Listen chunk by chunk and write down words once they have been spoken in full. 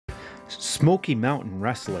Smoky Mountain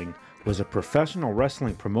Wrestling was a professional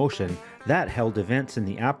wrestling promotion that held events in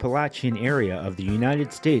the Appalachian area of the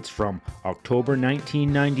United States from October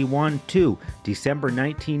 1991 to December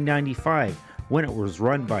 1995, when it was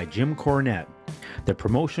run by Jim Cornette. The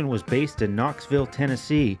promotion was based in Knoxville,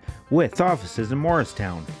 Tennessee, with offices in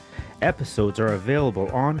Morristown. Episodes are available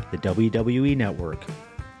on the WWE Network.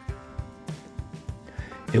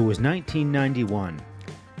 It was 1991.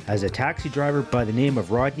 As a taxi driver by the name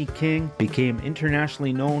of Rodney King became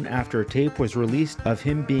internationally known after a tape was released of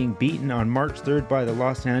him being beaten on March 3rd by the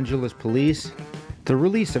Los Angeles police. The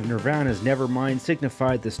release of Nirvana's Nevermind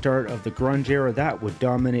signified the start of the grunge era that would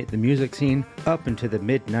dominate the music scene up into the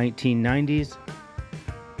mid-1990s.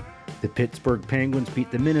 The Pittsburgh Penguins beat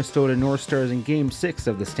the Minnesota North Stars in Game 6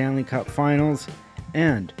 of the Stanley Cup Finals,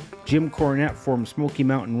 and Jim Cornette formed Smoky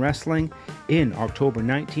Mountain Wrestling in October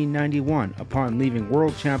 1991 upon leaving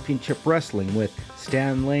World Championship Wrestling with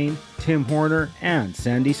Stan Lane, Tim Horner, and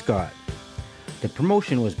Sandy Scott. The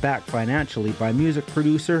promotion was backed financially by music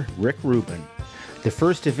producer Rick Rubin. The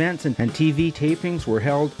first events and TV tapings were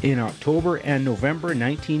held in October and November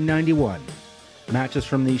 1991. Matches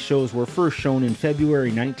from these shows were first shown in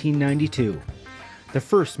February 1992. The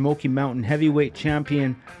first Smoky Mountain heavyweight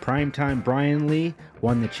champion, primetime Brian Lee,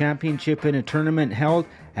 won the championship in a tournament held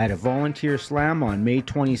at a volunteer slam on May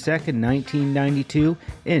 22, 1992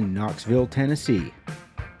 in Knoxville, Tennessee.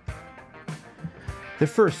 The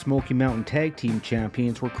first Smoky Mountain Tag Team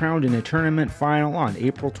Champions were crowned in a tournament final on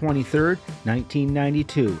April 23,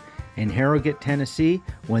 1992 in Harrogate, Tennessee,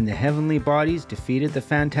 when the Heavenly Bodies defeated the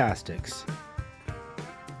Fantastics.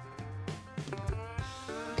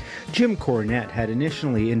 Jim Cornette had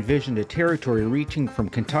initially envisioned a territory reaching from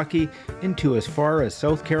Kentucky into as far as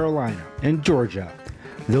South Carolina and Georgia,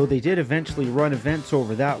 though they did eventually run events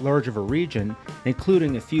over that large of a region,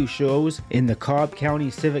 including a few shows in the Cobb County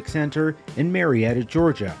Civic Center in Marietta,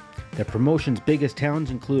 Georgia. The promotion's biggest towns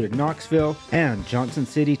included Knoxville and Johnson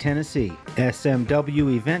City, Tennessee.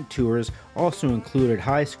 SMW event tours also included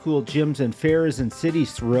high school gyms and fairs in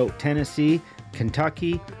cities throughout Tennessee,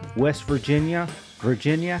 Kentucky, West Virginia,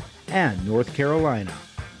 and North Carolina.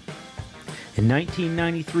 In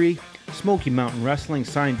 1993, Smoky Mountain Wrestling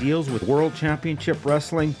signed deals with World Championship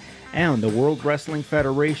Wrestling and the World Wrestling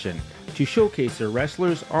Federation to showcase their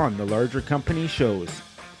wrestlers on the larger company shows.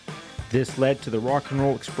 This led to the Rock and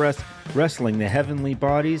Roll Express wrestling the Heavenly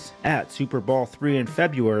Bodies at Super Bowl III in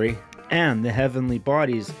February, and the Heavenly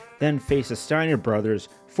Bodies then faced the Steiner Brothers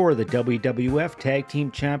for the WWF Tag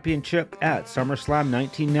Team Championship at SummerSlam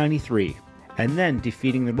 1993. And then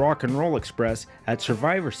defeating the Rock and Roll Express at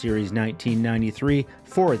Survivor Series 1993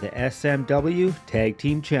 for the SMW Tag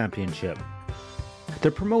Team Championship.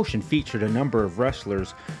 The promotion featured a number of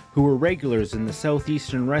wrestlers who were regulars in the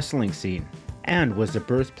southeastern wrestling scene, and was the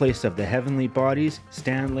birthplace of the Heavenly Bodies,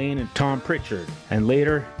 Stan Lane and Tom Pritchard, and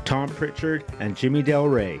later Tom Pritchard and Jimmy Del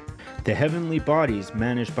Rey. The Heavenly Bodies,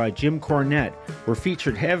 managed by Jim Cornette, were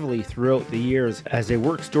featured heavily throughout the years as they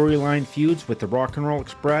worked storyline feuds with the Rock and Roll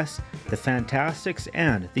Express, the Fantastics,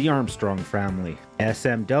 and the Armstrong family.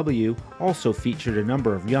 SMW also featured a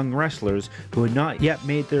number of young wrestlers who had not yet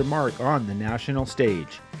made their mark on the national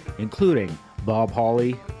stage, including Bob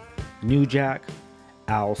Holly, New Jack,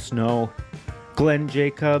 Al Snow, Glenn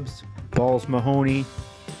Jacobs, Balls Mahoney,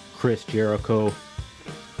 Chris Jericho,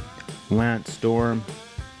 Lance Storm,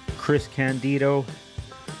 Chris Candido,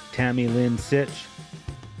 Tammy Lynn Sitch,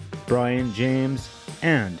 Brian James,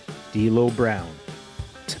 and D'Lo Brown.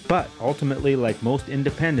 But ultimately, like most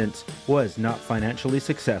independents, was not financially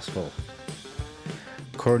successful.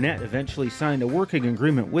 Cornette eventually signed a working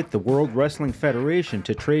agreement with the World Wrestling Federation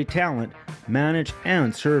to trade talent, manage,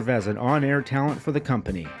 and serve as an on-air talent for the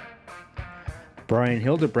company. Brian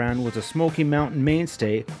Hildebrand was a Smoky Mountain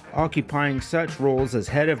mainstay, occupying such roles as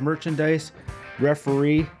head of merchandise,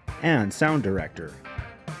 referee, and sound director.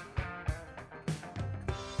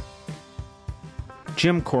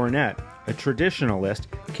 Jim Cornette, a traditionalist,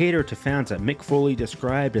 catered to fans that Mick Foley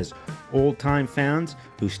described as old-time fans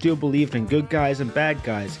who still believed in good guys and bad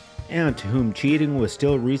guys, and to whom cheating was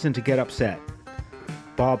still reason to get upset.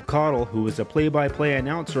 Bob Caudle, who was a play-by-play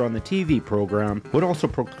announcer on the TV program, would also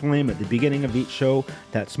proclaim at the beginning of each show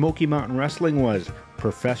that Smoky Mountain Wrestling was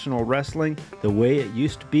professional wrestling the way it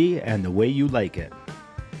used to be and the way you like it.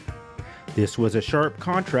 This was a sharp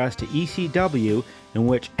contrast to ECW, in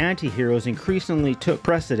which anti-heroes increasingly took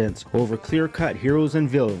precedence over clear-cut heroes and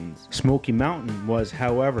villains. Smoky Mountain was,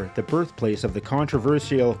 however, the birthplace of the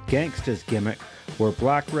controversial Gangstas gimmick, where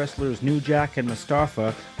black wrestlers New Jack and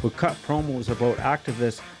Mustafa would cut promos about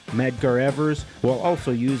activist Medgar Evers while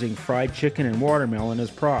also using fried chicken and watermelon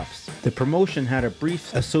as props. The promotion had a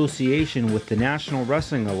brief association with the National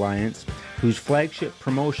Wrestling Alliance, whose flagship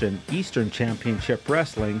promotion, Eastern Championship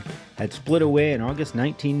Wrestling, had split away in August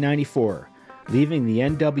 1994, leaving the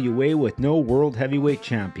NWA with no World Heavyweight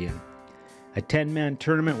Champion. A 10-man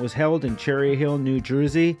tournament was held in Cherry Hill, New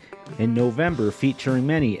Jersey in November, featuring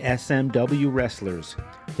many SMW wrestlers.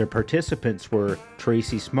 Their participants were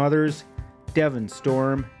Tracy Smothers, Devon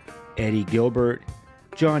Storm, Eddie Gilbert,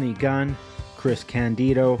 Johnny Gunn, Chris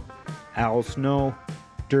Candido, Al Snow,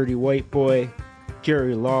 Dirty White Boy,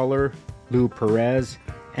 Jerry Lawler, Lou Perez,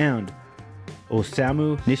 and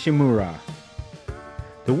Osamu Nishimura.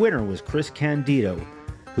 The winner was Chris Candido,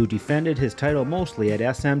 who defended his title mostly at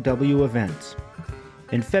SMW events.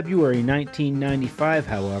 In February 1995,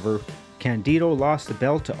 however, Candido lost the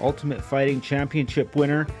belt to Ultimate Fighting Championship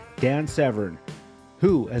winner Dan Severn,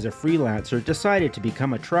 who, as a freelancer, decided to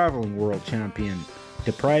become a traveling world champion,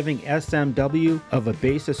 depriving SMW of a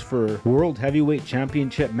basis for World Heavyweight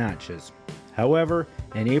Championship matches. However,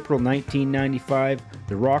 in April 1995,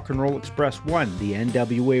 the Rock and Roll Express won the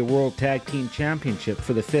NWA World Tag Team Championship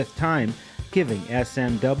for the 5th time, giving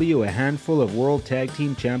SMW a handful of World Tag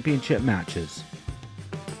Team Championship matches.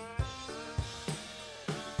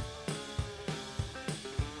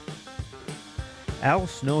 Al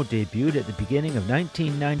Snow debuted at the beginning of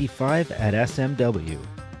 1995 at SMW.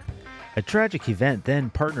 A tragic event then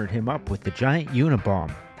partnered him up with the Giant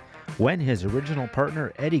Unabomb, when his original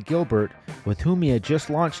partner Eddie Gilbert, with whom he had just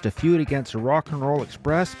launched a feud against the Rock and Roll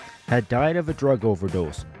Express, had died of a drug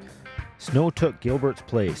overdose. Snow took Gilbert's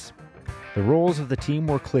place. The roles of the team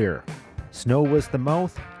were clear. Snow was the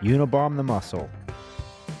mouth, Unabomb the muscle.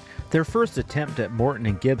 Their first attempt at Morton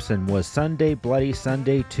and Gibson was Sunday Bloody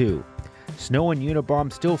Sunday 2. Snow and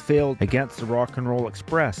Unabomb still failed against the Rock and Roll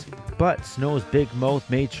Express, but Snow's big mouth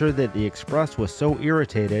made sure that the Express was so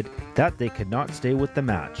irritated that they could not stay with the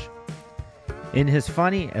match. In his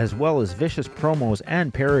funny as well as vicious promos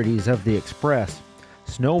and parodies of the Express,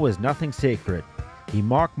 Snow was nothing sacred. He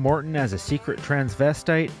mocked Morton as a secret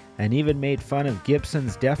transvestite and even made fun of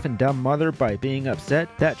Gibson's deaf and dumb mother by being upset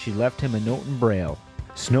that she left him a note in Braille.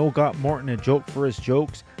 Snow got Morton a joke for his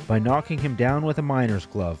jokes by knocking him down with a miner's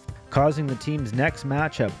glove, causing the team's next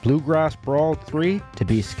match at Bluegrass Brawl 3 to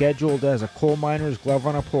be scheduled as a coal miner's glove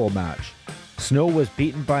on a pole match. Snow was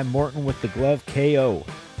beaten by Morton with the glove KO,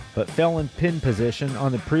 but fell in pin position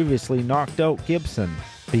on the previously knocked out Gibson.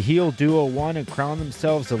 The heel duo won and crowned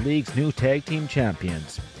themselves the league's new tag team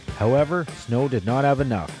champions. However, Snow did not have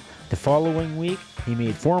enough. The following week, he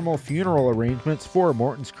made formal funeral arrangements for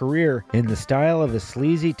Morton's career in the style of a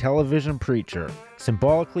sleazy television preacher.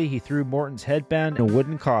 Symbolically, he threw Morton's headband in a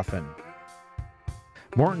wooden coffin.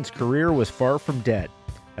 Morton's career was far from dead.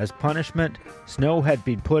 As punishment, Snow had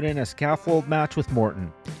been put in a scaffold match with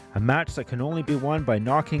Morton, a match that can only be won by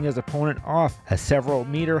knocking his opponent off a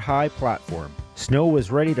several-meter-high platform. Snow was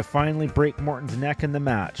ready to finally break Morton's neck in the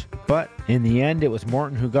match, but in the end it was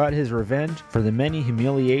Morton who got his revenge for the many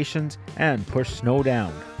humiliations and pushed Snow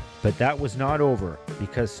down. But that was not over,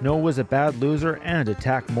 because Snow was a bad loser and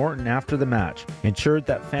attacked Morton after the match, ensured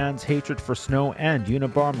that fans' hatred for Snow and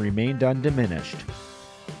Unabomb remained undiminished.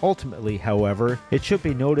 Ultimately, however, it should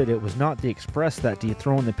be noted it was not the Express that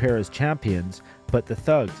dethroned the pair as champions, but the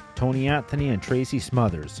Thugs, Tony Anthony and Tracy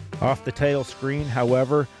Smothers. Off the title screen,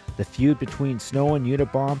 however, the feud between Snow and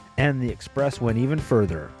Unabomb and the Express went even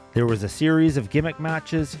further. There was a series of gimmick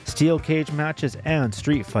matches, steel cage matches, and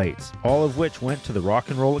street fights, all of which went to the Rock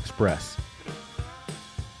and Roll Express.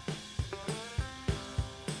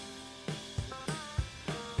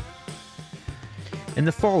 In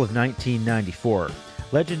the fall of 1994,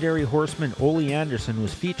 legendary horseman Ole Anderson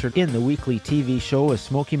was featured in the weekly TV show as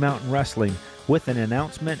Smoky Mountain Wrestling with an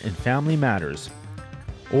announcement in Family Matters.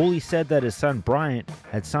 Ole said that his son Bryant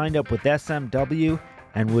had signed up with SMW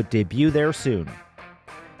and would debut there soon.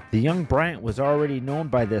 The young Bryant was already known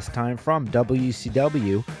by this time from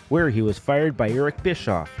WCW, where he was fired by Eric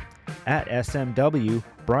Bischoff. At SMW,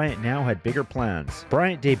 Bryant now had bigger plans.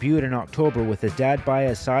 Bryant debuted in October with his dad by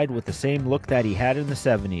his side with the same look that he had in the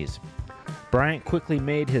 70s. Bryant quickly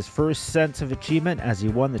made his first sense of achievement as he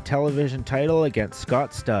won the television title against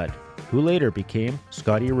Scott Studd, who later became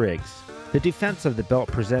Scotty Riggs. The defense of the belt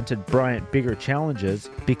presented Bryant bigger challenges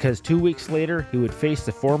because 2 weeks later he would face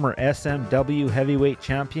the former SMW heavyweight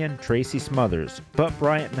champion Tracy Smothers, but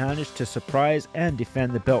Bryant managed to surprise and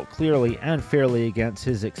defend the belt clearly and fairly against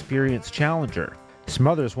his experienced challenger.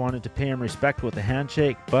 Smothers wanted to pay him respect with a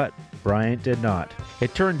handshake, but Bryant did not.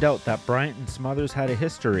 It turned out that Bryant and Smothers had a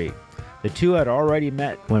history. The two had already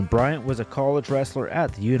met when Bryant was a college wrestler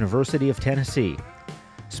at the University of Tennessee.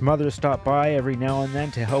 Smothers stopped by every now and then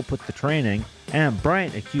to help with the training, and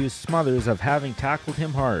Bryant accused Smothers of having tackled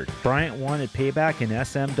him hard. Bryant wanted payback in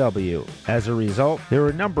SMW. As a result, there were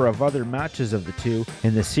a number of other matches of the two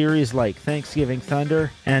in the series like Thanksgiving Thunder,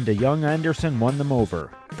 and a young Anderson won them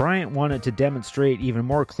over. Bryant wanted to demonstrate even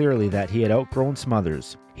more clearly that he had outgrown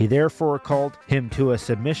Smothers. He therefore called him to a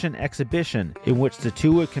submission exhibition in which the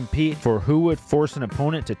two would compete for who would force an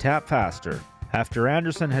opponent to tap faster. After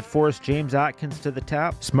Anderson had forced James Atkins to the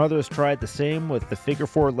tap, Smothers tried the same with the figure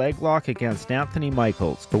 4 leg lock against Anthony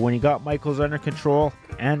Michaels, but when he got Michaels under control,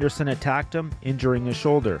 Anderson attacked him, injuring his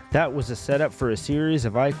shoulder. That was a setup for a series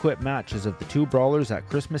of I Quit matches of the two brawlers at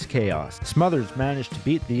Christmas Chaos. Smothers managed to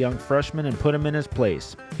beat the young freshman and put him in his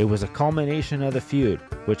place. It was a culmination of the feud,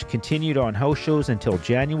 which continued on house shows until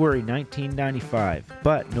January 1995,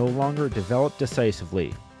 but no longer developed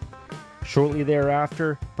decisively. Shortly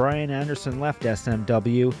thereafter, Brian Anderson left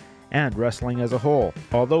SMW and wrestling as a whole.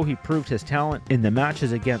 Although he proved his talent in the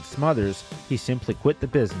matches against Smothers, he simply quit the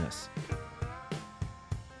business.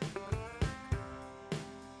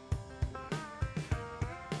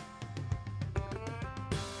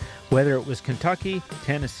 Whether it was Kentucky,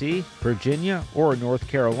 Tennessee, Virginia, or North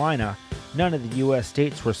Carolina, none of the U.S.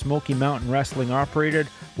 states where Smoky Mountain Wrestling operated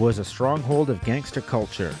was a stronghold of gangster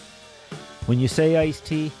culture. When you say iced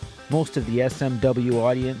tea, most of the SMW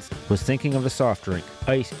audience was thinking of a soft drink.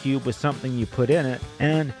 Ice Cube was something you put in it,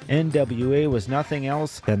 and NWA was nothing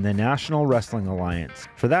else than the National Wrestling Alliance.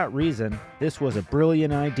 For that reason, this was a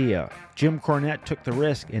brilliant idea. Jim Cornette took the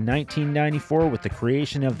risk in 1994 with the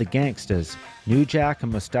creation of the Gangstas, New Jack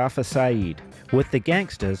and Mustafa Saeed. With the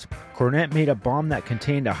Gangstas, Cornette made a bomb that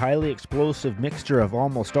contained a highly explosive mixture of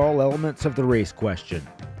almost all elements of the race question.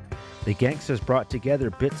 The Gangstas brought together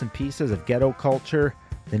bits and pieces of ghetto culture,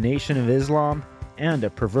 the Nation of Islam, and a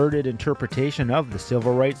perverted interpretation of the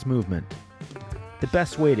civil rights movement. The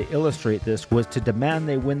best way to illustrate this was to demand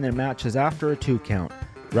they win their matches after a 2 count,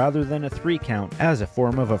 rather than a 3 count, as a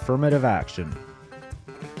form of affirmative action.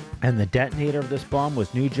 And the detonator of this bomb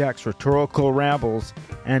was New Jack's rhetorical rambles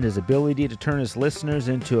and his ability to turn his listeners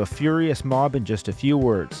into a furious mob in just a few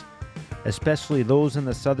words, especially those in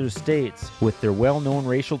the southern states with their well-known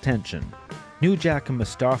racial tension. New Jack and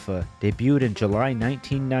Mustafa debuted in July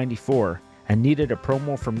 1994 and needed a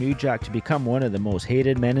promo from New Jack to become one of the most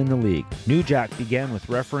hated men in the league. New Jack began with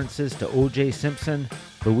references to O.J. Simpson,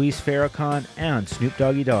 Luis Farrakhan, and Snoop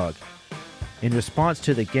Doggy Dogg. In response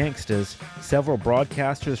to the Gangstas, several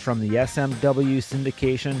broadcasters from the SMW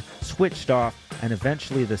syndication switched off, and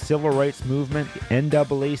eventually the civil rights movement,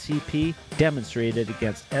 NAACP, demonstrated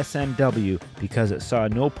against SMW because it saw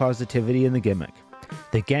no positivity in the gimmick.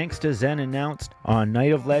 The Gangstas then announced on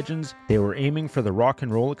Night of Legends they were aiming for the Rock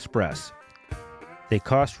and Roll Express. They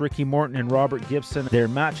cost Ricky Morton and Robert Gibson their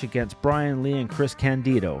match against Brian Lee and Chris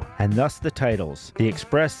Candido, and thus the titles. The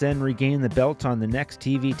Express then regained the belts on the next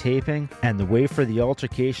TV taping, and the way for the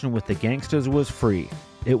altercation with the Gangstas was free.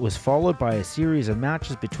 It was followed by a series of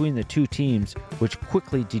matches between the two teams, which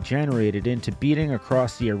quickly degenerated into beating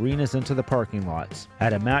across the arenas into the parking lots.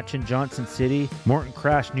 At a match in Johnson City, Morton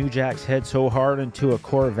crashed New Jack's head so hard into a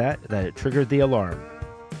Corvette that it triggered the alarm.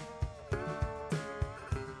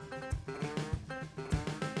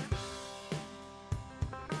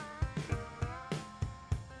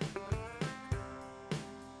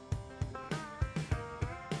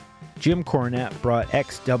 Jim Cornette brought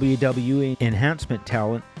ex-WWE enhancement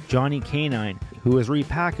talent Johnny Canine, who was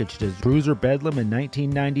repackaged as Bruiser Bedlam in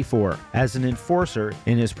 1994, as an enforcer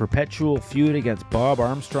in his perpetual feud against Bob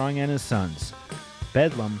Armstrong and his sons.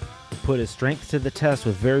 Bedlam, who put his strength to the test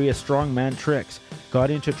with various strongman tricks, got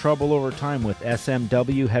into trouble over time with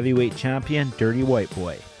SMW heavyweight champion Dirty White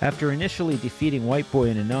Boy. After initially defeating White Boy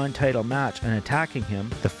in a non-title match and attacking him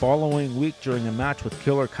the following week during a match with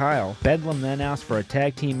Killer Kyle, Bedlam then asked for a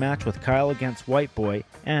tag team match with Kyle against White Boy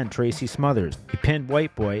and Tracy Smothers. He pinned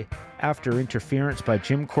White Boy after interference by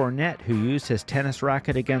Jim Cornette, who used his tennis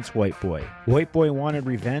racket against White Boy. White Boy wanted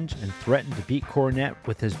revenge and threatened to beat Cornette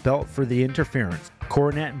with his belt for the interference.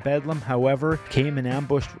 Cornette and Bedlam, however, came and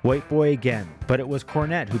ambushed White Boy again, but it was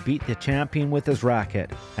Cornette who beat the champion with his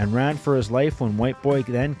racket and ran for his life when White Boy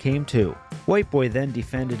then came to. White Boy then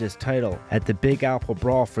defended his title at the Big Apple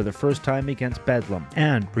Brawl for the first time against Bedlam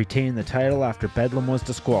and retained the title after Bedlam was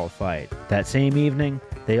disqualified. That same evening,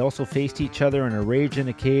 they also faced each other in a Rage in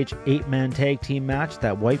a Cage 8-man tag team match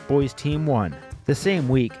that White Boy's team won. The same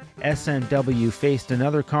week, SMW faced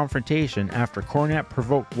another confrontation after Cornette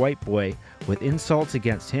provoked White Boy with insults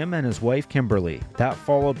against him and his wife Kimberly. That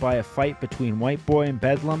followed by a fight between White Boy and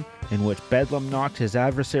Bedlam, in which Bedlam knocked his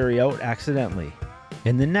adversary out accidentally.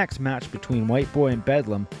 In the next match between White Boy and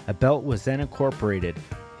Bedlam, a belt was then incorporated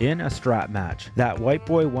in a strap match that White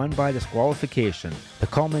Boy won by disqualification. The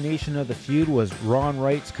culmination of the feud was Ron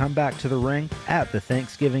Wright's comeback to the ring at the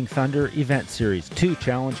Thanksgiving Thunder event series to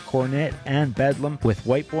challenge Cornette and Bedlam with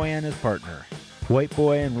White Boy and his partner. White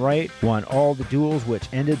Boy and Wright won all the duels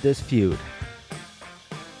which ended this feud.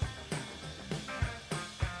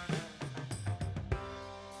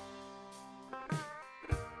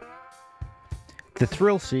 The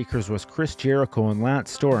Thrill Seekers was Chris Jericho and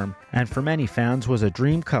Lance Storm, and for many fans was a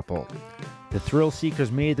dream couple. The Thrill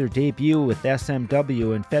Seekers made their debut with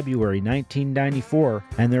SMW in February 1994,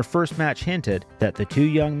 and their first match hinted that the two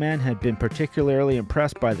young men had been particularly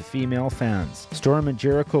impressed by the female fans. Storm and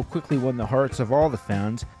Jericho quickly won the hearts of all the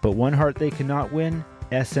fans, but one heart they could not win: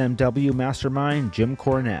 SMW mastermind Jim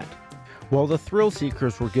Cornette. While the Thrill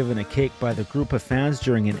Seekers were given a cake by the group of fans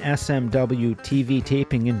during an SMW TV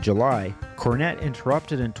taping in July, Cornette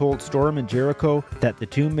interrupted and told Storm and Jericho that the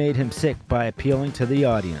two made him sick by appealing to the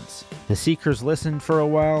audience. The Seekers listened for a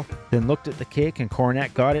while, then looked at the cake and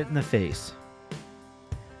Cornette got it in the face.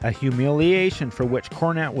 A humiliation for which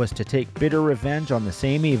Cornette was to take bitter revenge on the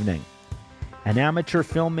same evening. An amateur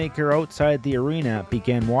filmmaker outside the arena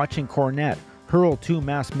began watching Cornette hurl two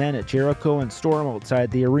masked men at Jericho and Storm outside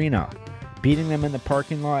the arena, beating them in the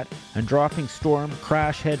parking lot and dropping Storm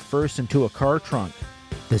crash head first into a car trunk.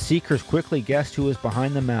 The Seekers quickly guessed who was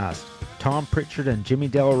behind the mask: Tom Pritchard and Jimmy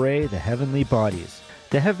Del Rey, the Heavenly Bodies.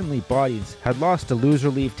 The Heavenly Bodies had lost a loser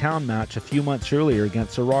leave town match a few months earlier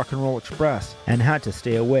against the Rock and Roll Express and had to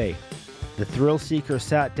stay away. The Thrill Seekers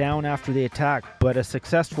sat down after the attack, but a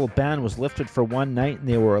successful ban was lifted for one night and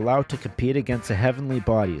they were allowed to compete against the Heavenly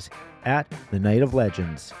Bodies at the Night of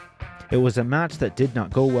Legends. It was a match that did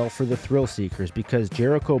not go well for the Thrill Seekers because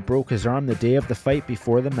Jericho broke his arm the day of the fight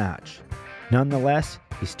before the match. Nonetheless,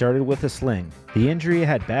 he started with a sling. The injury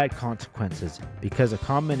had bad consequences because a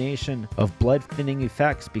combination of blood-thinning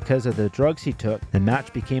effects because of the drugs he took. The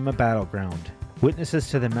match became a battleground. Witnesses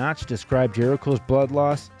to the match described Jericho's blood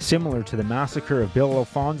loss similar to the massacre of Bill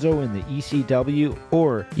Alfonso in the ECW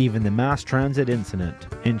or even the mass transit incident.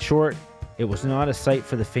 In short, it was not a sight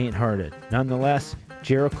for the faint-hearted. Nonetheless,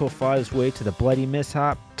 Jericho fought his way to the bloody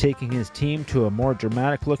mishap, taking his team to a more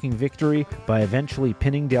dramatic-looking victory by eventually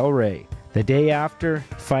pinning Del Rey. The day after,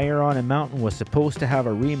 Fire on a Mountain was supposed to have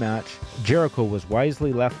a rematch. Jericho was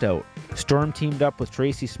wisely left out. Storm teamed up with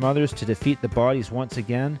Tracy Smothers to defeat the Bodies once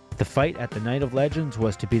again. The fight at the Night of Legends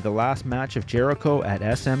was to be the last match of Jericho at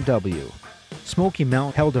SMW. Smoky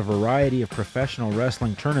Mountain held a variety of professional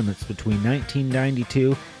wrestling tournaments between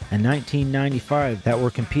 1992 and 1995 that were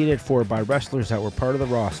competed for by wrestlers that were part of the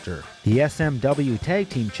roster. The SMW Tag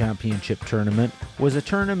Team Championship Tournament was a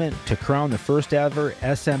tournament to crown the first ever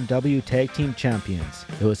SMW Tag Team Champions.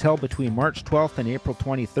 It was held between March 12th and April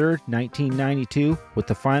 23rd, 1992, with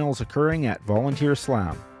the finals occurring at Volunteer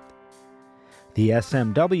Slam. The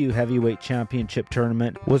SMW Heavyweight Championship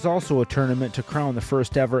Tournament was also a tournament to crown the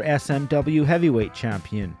first ever SMW Heavyweight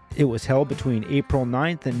Champion. It was held between April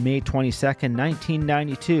 9th and May 22nd,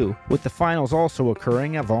 1992, with the finals also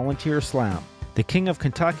occurring at Volunteer Slam. The King of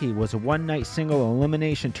Kentucky was a one-night single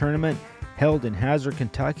elimination tournament held in Hazard,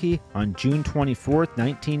 Kentucky on June 24,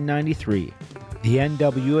 1993. The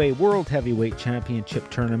NWA World Heavyweight Championship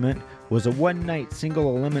Tournament was a one-night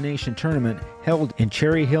single elimination tournament held in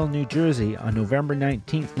Cherry Hill, New Jersey on November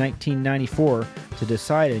 19, 1994 to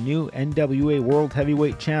decide a new NWA World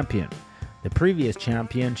Heavyweight Champion. The previous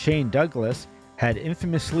champion, Shane Douglas, had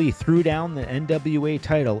infamously threw down the NWA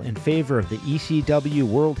title in favor of the ECW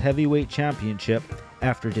World Heavyweight Championship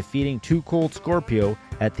after defeating Too Cold Scorpio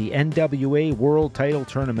at the NWA World Title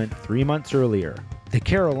Tournament 3 months earlier. The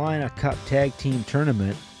Carolina Cup Tag Team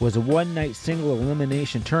Tournament was a one-night single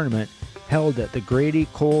elimination tournament held at the Grady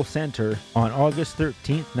Cole Center on August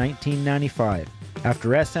 13, 1995. After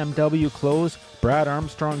SMW closed, Brad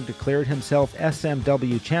Armstrong declared himself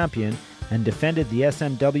SMW champion and defended the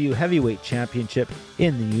SMW Heavyweight Championship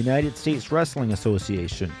in the United States Wrestling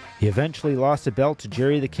Association. He eventually lost the belt to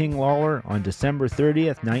Jerry the King Lawler on December 30,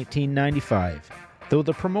 1995. Though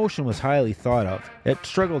the promotion was highly thought of, it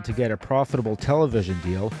struggled to get a profitable television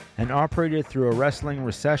deal and operated through a wrestling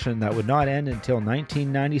recession that would not end until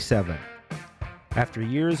 1997. After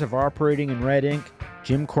years of operating in red ink,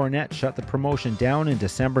 Jim Cornette shut the promotion down in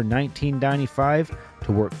December 1995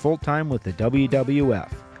 to work full-time with the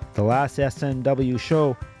WWF. The last SMW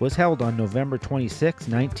show was held on November 26,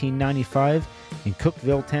 1995 in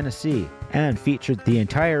Cookeville, Tennessee, and featured the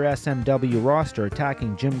entire SMW roster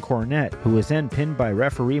attacking Jim Cornette, who was then pinned by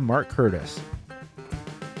referee Mark Curtis.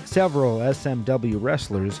 Several SMW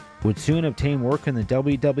wrestlers would soon obtain work in the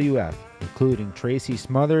WWF, including Tracy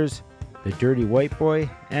Smothers, the Dirty White Boy,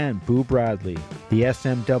 and Boo Bradley. The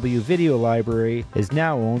SMW video library is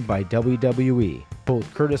now owned by WWE.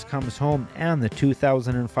 Both Curtis Comes Home and the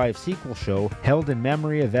 2005 sequel show, held in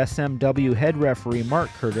memory of SMW head referee Mark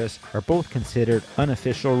Curtis, are both considered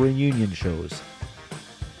unofficial reunion shows.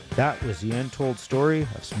 That was the untold story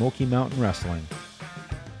of Smoky Mountain Wrestling.